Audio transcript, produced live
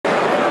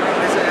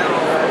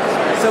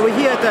So we're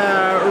here at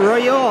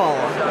ROYOLE,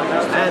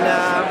 and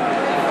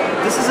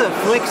this is a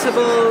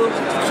flexible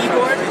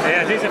keyboard.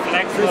 Yeah, this is a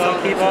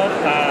flexible keyboard.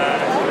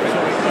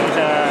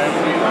 It's a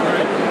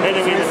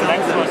really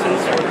flexible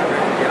sensor.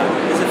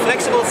 There's a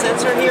flexible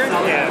sensor here?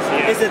 Yes,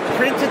 yes. Is it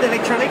printed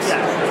electronics?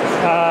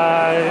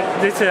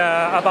 This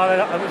about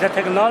the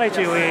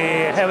technology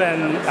we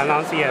haven't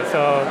announced yet.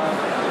 So,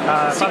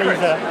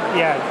 Secret.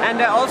 Yeah. And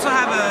also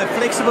have a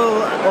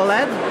flexible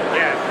OLED?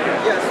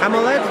 Yeah.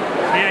 AMOLED?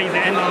 Yeah, it's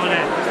an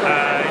AMOLED.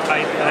 It's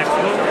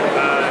flexible.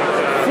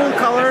 Full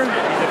color?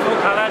 The full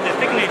color, the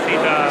thickness is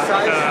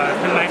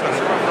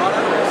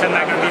 10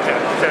 micrometer.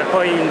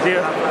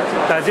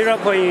 The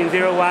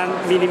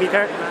 0.01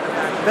 millimeter.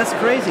 That's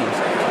crazy.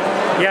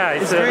 Yeah,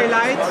 it's very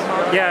light.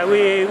 Yeah,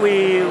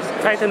 we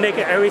try to make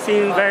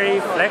everything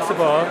very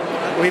flexible.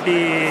 We'll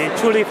be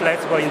truly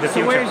flexible in the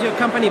future. So where is your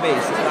company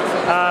based?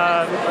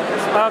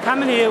 Our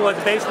company was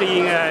based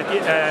in,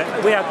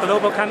 we are a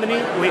global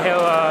company. We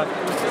have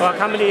our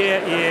company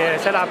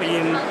is set up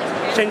in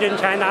Shenzhen,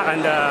 China,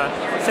 and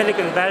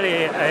Silicon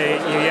Valley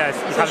in US,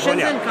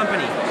 California. Shenzhen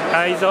company?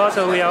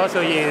 We are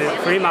also in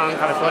Fremont,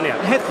 California.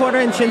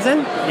 Headquartered in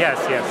Shenzhen? Yes.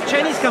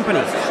 Chinese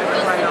company?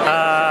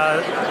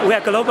 We are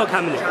a global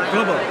company.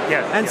 Global?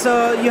 Yes. And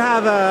so you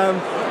have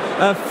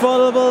a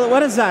foldable,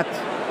 what is that?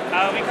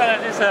 We call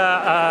this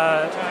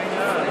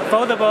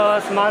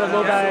foldable smart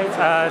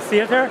mobile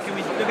theater. Can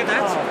we look at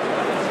that?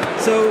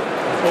 So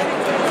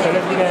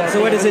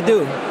what does it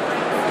do?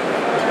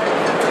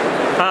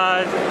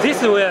 This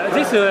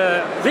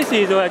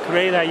is will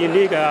create a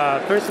unique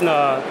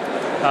personal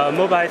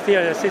mobile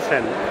theater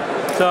system.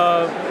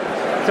 So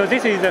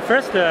this is the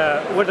first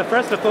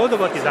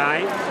foldable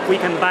design. We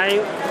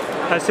combine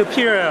a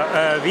superior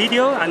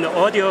video and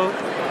audio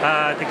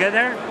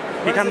together.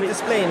 What is the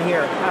display in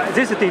here?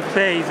 This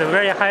display is a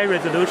very high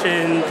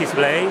resolution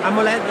display.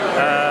 AMOLED?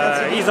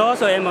 It's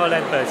also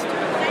AMOLED based.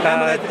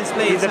 AMOLED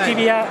display The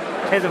PBR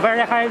has a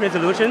very high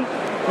resolution.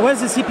 What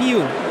is the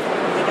CPU?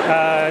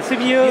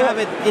 CPU. You have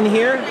it in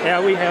here? Yeah,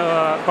 we have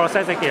a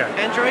processor here.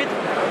 Android?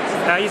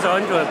 It's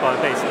Android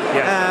based.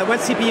 Yes. What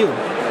CPU?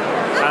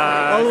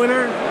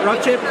 All-winner,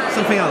 rock chip,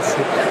 something else?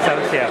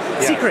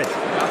 Yes. Secret?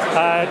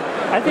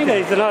 I think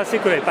it's not a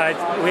secret, but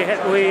we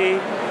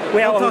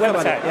are on the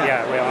website.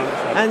 Yeah, we are on the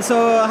website. And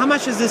so, how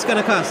much is this going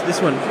to cost?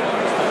 This one?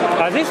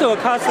 This will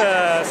cost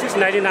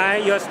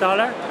 $699 US.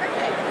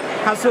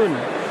 How soon?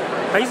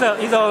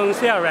 It's on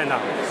sale right now.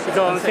 It's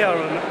on sale.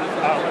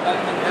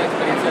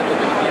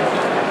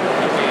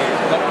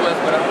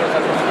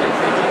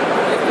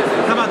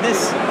 How about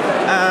this?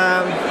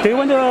 Do you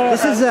want to?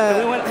 This is. Do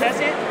you want to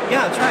test it?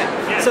 Yeah, try it.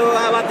 Yeah. So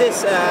how about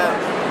this?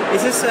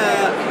 Is this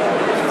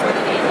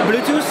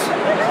Bluetooth?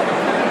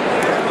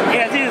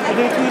 Yeah, this is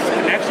Bluetooth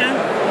connection.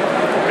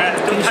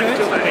 Can you show it?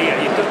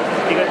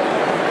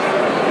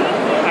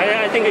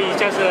 Yeah, I think it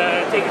just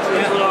takes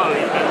too long.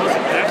 Lose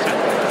connection.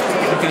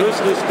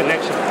 Bluetooth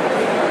connection.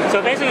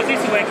 So basically,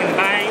 this way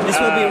combine. This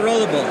will be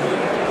rollable.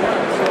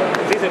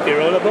 This will be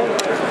rollable.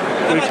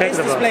 How about this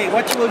display?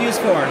 What you will use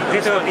for?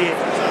 This will be.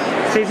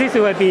 See, this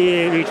will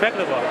be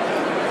retractable.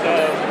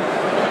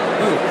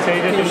 So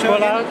you just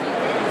pull out.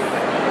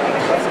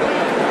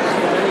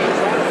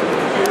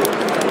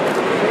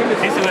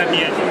 This will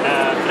be a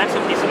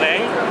flexible display.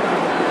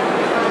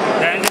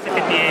 Then this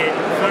can be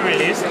full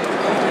release. A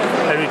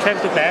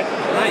retractable back.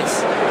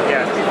 Nice.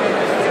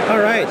 Yeah. All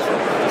right.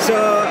 So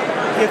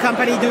your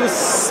company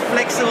does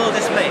flexible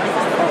display.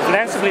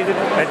 Flexible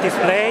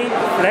display,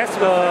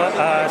 flexible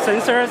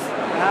sensors,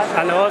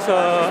 and also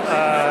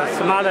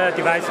smarter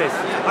devices.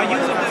 Are you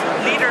the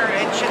leader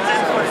in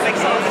Shenzhen for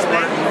flexible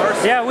display?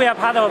 Yeah, we are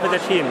part of the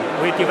team.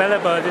 We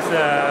develop this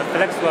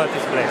flexible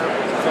display.